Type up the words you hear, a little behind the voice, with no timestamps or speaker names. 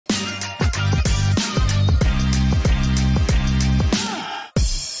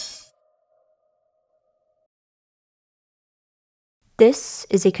This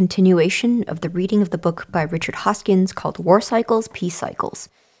is a continuation of the reading of the book by Richard Hoskins called War Cycles, Peace Cycles.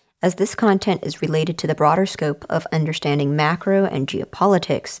 As this content is related to the broader scope of understanding macro and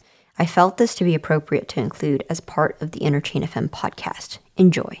geopolitics, I felt this to be appropriate to include as part of the Interchain FM podcast.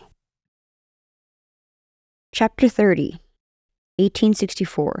 Enjoy. Chapter 30,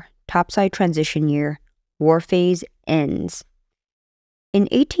 1864, Topside Transition Year, War Phase Ends. In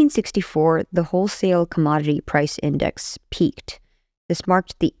 1864, the wholesale commodity price index peaked. This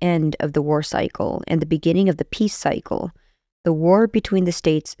marked the end of the war cycle and the beginning of the peace cycle. The war between the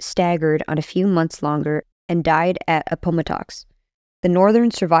states staggered on a few months longer and died at Appomattox. The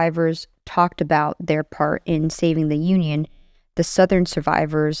Northern survivors talked about their part in saving the Union, the Southern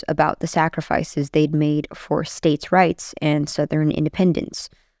survivors about the sacrifices they'd made for states' rights and Southern independence.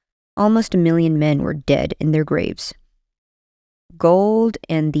 Almost 1 million men were dead in their graves. Gold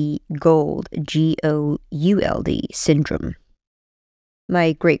and the Gould, G-O-U-L-D, syndrome.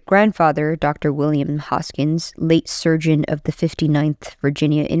 My great-grandfather, Dr. William Hoskins, late surgeon of the 59th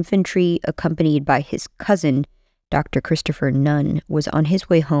Virginia Infantry, accompanied by his cousin, Dr. Christopher Nunn, was on his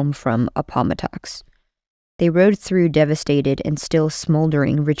way home from Appomattox. They rode through devastated and still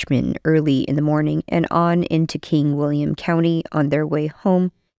smoldering Richmond early in the morning and on into King William County on their way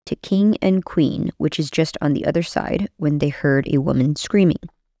home to King and Queen, which is just on the other side, when they heard a woman screaming.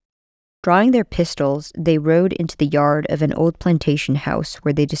 Drawing their pistols, they rode into the yard of an old plantation house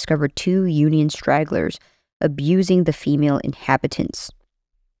where they discovered 2 Union stragglers abusing the female inhabitants.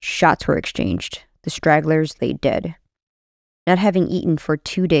 Shots were exchanged. The stragglers lay dead. Not having eaten for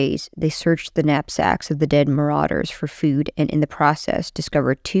 2 days, they searched the knapsacks of the dead marauders for food and in the process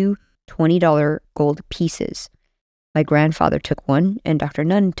discovered 2 $20 gold pieces. My grandfather took one and Dr.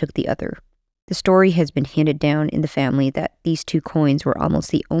 Nunn took the other. The story has been handed down in the family that these 2 coins were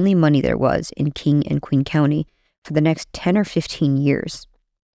almost the only money there was in King and Queen County for the next 10 or 15 years.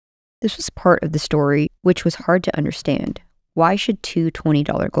 This was part of the story which was hard to understand. Why should 2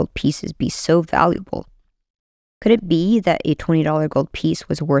 $20 gold pieces be so valuable? Could it be that a $20 gold piece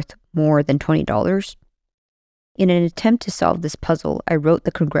was worth more than $20? In an attempt to solve this puzzle, I wrote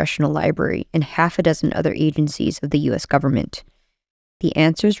the Congressional Library and 6 other agencies of the U.S. government. The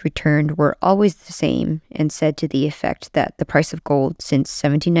answers returned were always the same and said to the effect that the price of gold since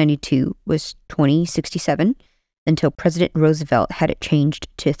 1792 was $20.67 until President Roosevelt had it changed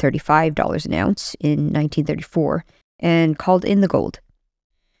to $35 an ounce in 1934 and called in the gold.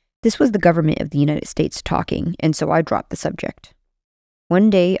 This was the government of the United States talking, and so I dropped the subject.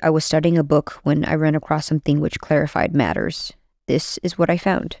 One day I was studying a book when I ran across something which clarified matters. This is what I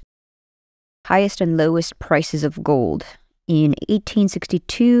found. Highest and lowest prices of gold. In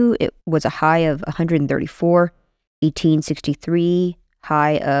 1862, it was a high of $134, 1863,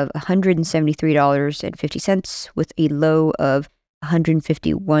 high of $173.50 with a low of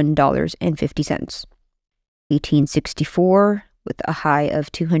 $151.50. 1864 with a high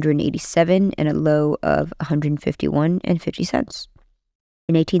of $287 and a low of $151.50.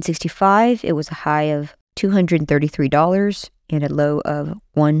 In 1865, it was a high of $233 and a low of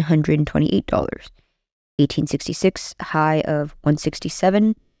 $128. 1866, high of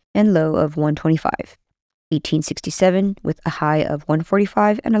 $167 and low of $125. 1867 with a high of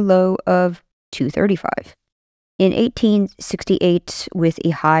 $145 and a low of $235. In 1868 with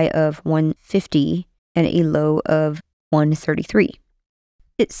a high of $150 and a low of $133.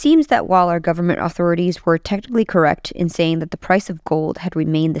 It seems that while our government authorities were technically correct in saying that the price of gold had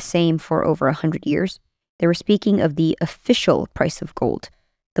remained the same for over 100 years, they were speaking of the official price of gold.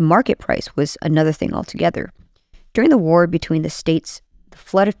 The market price was another thing altogether. During the war between the states, the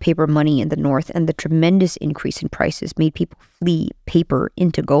flood of paper money in the North and the tremendous increase in prices made people flee paper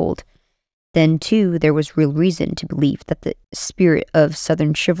into gold. Then, too, there was real reason to believe that the spirit of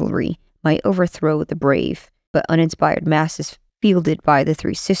Southern chivalry might overthrow the brave but uninspired masses fielded by the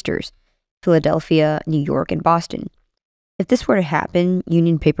 3 sisters, Philadelphia, New York, and Boston. If this were to happen,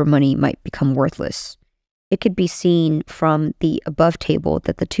 Union paper money might become worthless. It could be seen from the above table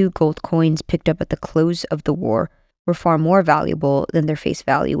that the 2 gold coins picked up at the close of the war were far more valuable than their face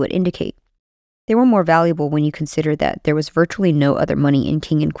value would indicate. They were more valuable when you consider that there was virtually no other money in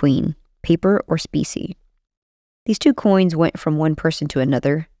King and Queen, paper or specie. These 2 coins went from one person to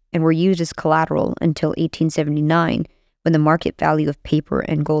another and were used as collateral until 1879, when the market value of paper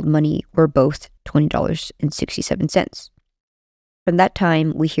and gold money were both $20.67. From that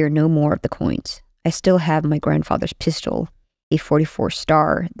time, we hear no more of the coins. I still have my grandfather's pistol, a .44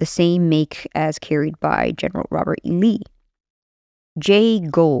 Star, the same make as carried by General Robert E. Lee. J.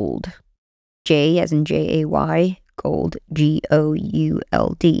 Gould, J as in J-A-Y, Gould,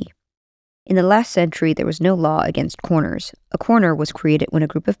 G-O-U-L-D. In the last century, there was no law against corners. A corner was created when a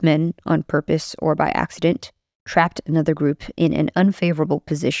group of men, on purpose or by accident, trapped another group in an unfavorable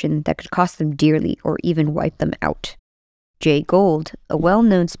position that could cost them dearly or even wipe them out. Jay Gould, a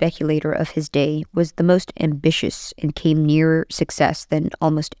well-known speculator of his day, was the most ambitious and came nearer success than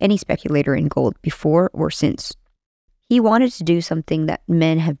almost any speculator in gold before or since. He wanted to do something that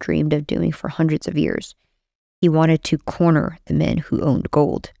men have dreamed of doing for hundreds of years. He wanted to corner the men who owned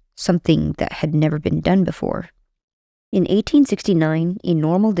gold, something that had never been done before. In 1869, a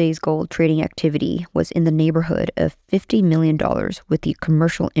normal day's gold trading activity was in the neighborhood of $50 million, with the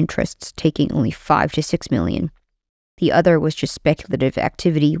commercial interests taking only $5 to $6 million. The other was just speculative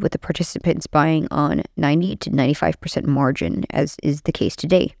activity, with the participants buying on 90 to 95% margin, as is the case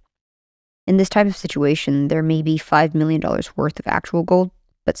today. In this type of situation, there may be $5 million worth of actual gold,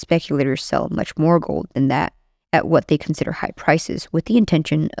 but speculators sell much more gold than that at what they consider high prices, with the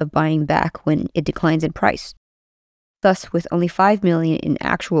intention of buying back when it declines in price. Thus, with only $5 million in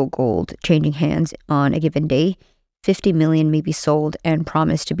actual gold changing hands on a given day, $50 million may be sold and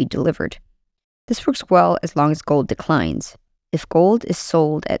promised to be delivered. This works well as long as gold declines. If gold is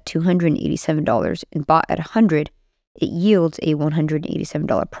sold at $287 and bought at $100, it yields a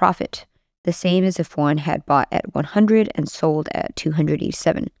 $187 profit, the same as if one had bought at $100 and sold at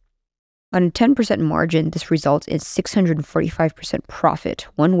 $287. On a 10% margin, this results in 645% profit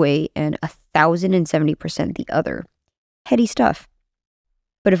one way and 1,070% the other. Heady stuff.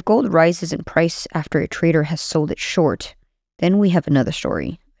 But if gold rises in price after a trader has sold it short, then we have another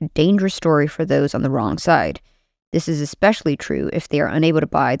story, a dangerous story for those on the wrong side. This is especially true if they are unable to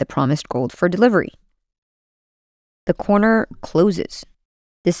buy the promised gold for delivery. The corner closes.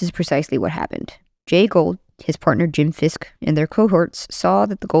 This is precisely what happened. Jay Gould, his partner Jim Fisk, and their cohorts saw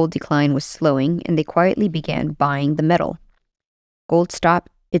that the gold decline was slowing, and they quietly began buying the metal. Gold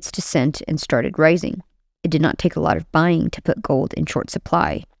stopped its descent and started rising. It did not take a lot of buying to put gold in short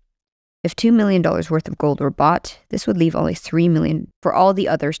supply. If $2 million worth of gold were bought, this would leave only $3 million for all the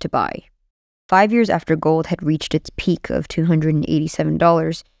others to buy. 5 years after gold had reached its peak of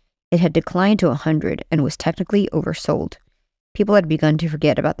 $287, it had declined to $100 and was technically oversold. People had begun to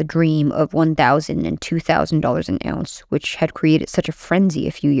forget about the dream of $1,000 and $2,000 an ounce, which had created such a frenzy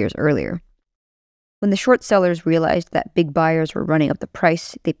a few years earlier. When the short sellers realized that big buyers were running up the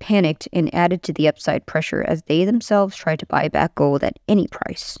price, they panicked and added to the upside pressure as they themselves tried to buy back gold at any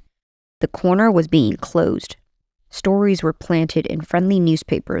price. The corner was being closed. Stories were planted in friendly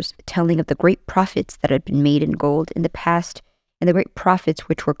newspapers telling of the great profits that had been made in gold in the past and the great profits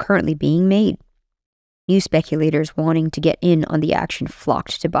which were currently being made. New speculators wanting to get in on the action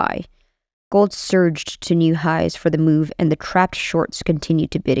flocked to buy. Gold surged to new highs for the move, and the trapped shorts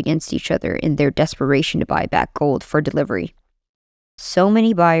continued to bid against each other in their desperation to buy back gold for delivery. So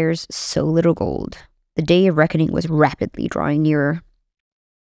many buyers, so little gold. The day of reckoning was rapidly drawing nearer.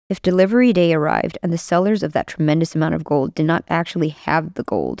 If delivery day arrived and the sellers of that tremendous amount of gold did not actually have the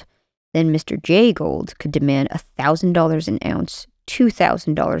gold, then Mr. Jay Gould could demand $1,000 an ounce,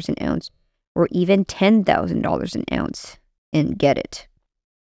 $2,000 an ounce, or even $10,000 an ounce, and get it.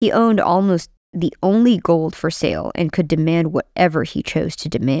 He owned almost the only gold for sale and could demand whatever he chose to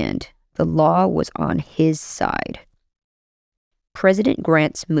demand. The law was on his side. President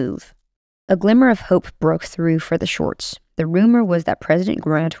Grant's move. A glimmer of hope broke through for the shorts. The rumor was that President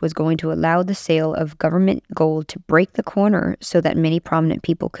Grant was going to allow the sale of government gold to break the corner so that many prominent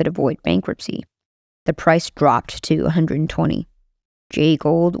people could avoid bankruptcy. The price dropped to $120. Jay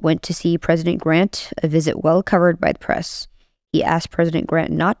Gould went to see President Grant, a visit well covered by the press. He asked President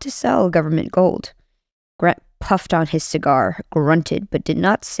Grant not to sell government gold. Grant puffed on his cigar, grunted, but did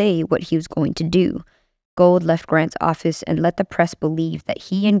not say what he was going to do. Gould left Grant's office and let the press believe that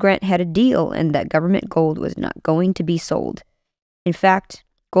he and Grant had a deal and that government gold was not going to be sold. In fact,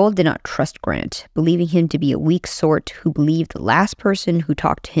 Gould did not trust Grant, believing him to be a weak sort who believed the last person who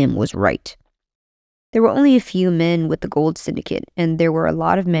talked to him was right. There were only a few men with the gold syndicate, and there were a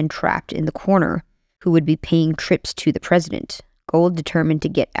lot of men trapped in the corner who would be paying trips to the president. Gould determined to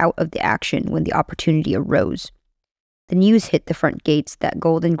get out of the action when the opportunity arose. The news hit the front gates that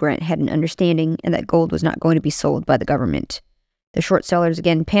Gould and Grant had an understanding and that gold was not going to be sold by the government. The short sellers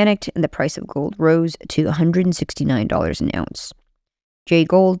again panicked, and the price of gold rose to $169 an ounce. Jay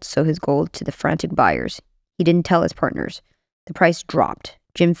Gould sold his gold to the frantic buyers. He didn't tell his partners. The price dropped.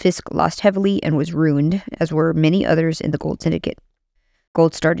 Jim Fisk lost heavily and was ruined, as were many others in the gold syndicate.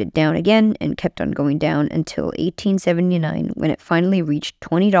 Gold started down again and kept on going down until 1879, when it finally reached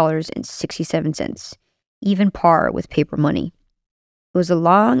 $20.67, even par with paper money. It was a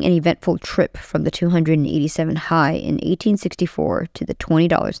long and eventful trip from the 287 high in 1864 to the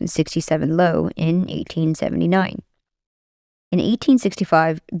 $20.67 low in 1879. In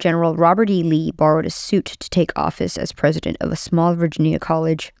 1865, General Robert E. Lee borrowed a suit to take office as president of a small Virginia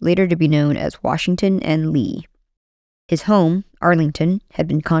college, later to be known as Washington and Lee. His home, Arlington, had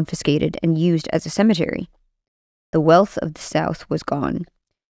been confiscated and used as a cemetery. The wealth of the South was gone.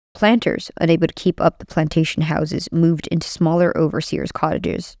 Planters, unable to keep up the plantation houses, moved into smaller overseers'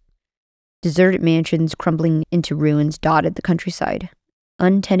 cottages. Deserted mansions crumbling into ruins dotted the countryside.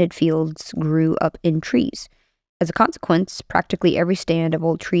 Untended fields grew up in trees. As a consequence, practically every stand of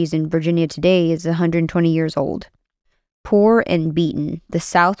old trees in Virginia today is 120 years old. Poor and beaten, the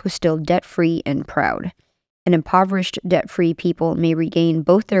South was still debt-free and proud. An impoverished, debt-free people may regain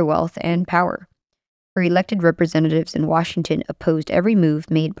both their wealth and power. Her elected representatives in Washington opposed every move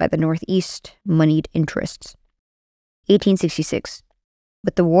made by the Northeast moneyed interests. 1866.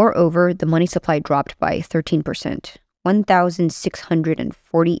 With the war over, the money supply dropped by 13%.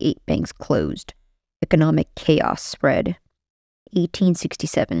 1,648 banks closed. Economic chaos spread.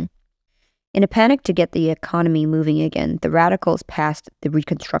 1867. In a panic to get the economy moving again, the radicals passed the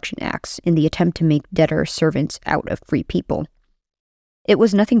Reconstruction Acts in the attempt to make debtor servants out of free people. It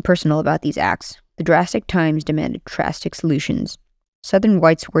was nothing personal about these acts. The drastic times demanded drastic solutions. Southern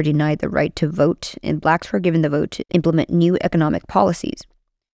whites were denied the right to vote, and blacks were given the vote to implement new economic policies.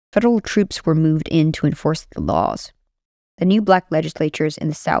 Federal troops were moved in to enforce the laws. The new black legislatures in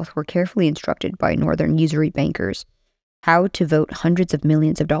the South were carefully instructed by Northern usury bankers how to vote hundreds of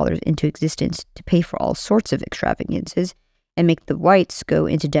millions of dollars into existence to pay for all sorts of extravagances and make the whites go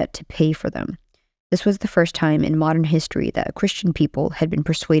into debt to pay for them. This was the first time in modern history that a Christian people had been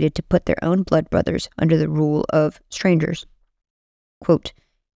persuaded to put their own blood brothers under the rule of strangers. Quote,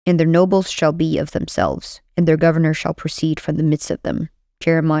 "And their nobles shall be of themselves, and their governor shall proceed from the midst of them."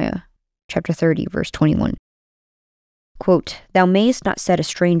 Jeremiah, chapter 30, verse 21. Quote, "Thou mayest not set a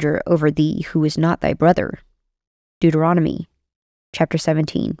stranger over thee who is not thy brother." Deuteronomy, chapter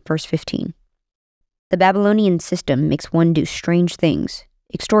 17, verse 15. The Babylonian system makes one do strange things.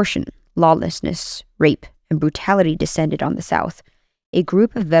 Extortion, lawlessness, rape, and brutality descended on the South. A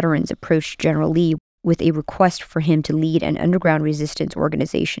group of veterans approached General Lee with a request for him to lead an underground resistance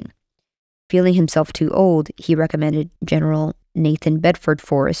organization. Feeling himself too old, he recommended General Nathan Bedford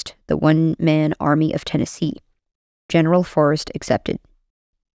Forrest, the one-man army of Tennessee. General Forrest accepted.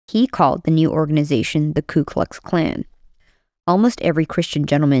 He called the new organization the Ku Klux Klan. Almost every Christian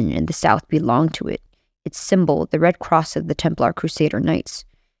gentleman in the South belonged to it, its symbol the Red Cross of the Templar Crusader Knights.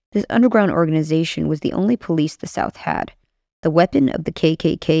 This underground organization was the only police the South had. The weapon of the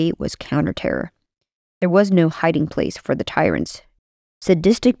KKK was counter-terror. There was no hiding place for the tyrants.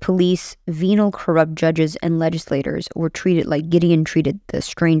 Sadistic police, venal corrupt judges, and legislators were treated like Gideon treated the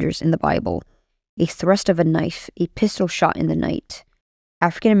strangers in the Bible. A thrust of a knife, a pistol shot in the night.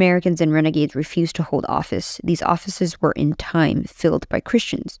 African Americans and renegades refused to hold office. These offices were in time filled by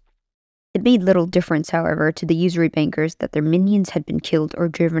Christians. It made little difference, however, to the usury bankers that their minions had been killed or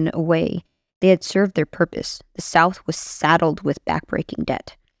driven away. They had served their purpose. The South was saddled with backbreaking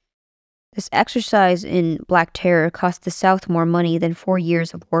debt. This exercise in black terror cost the South more money than 4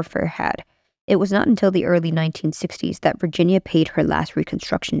 years of warfare had. It was not until the early 1960s that Virginia paid her last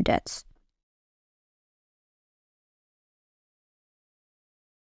Reconstruction debts.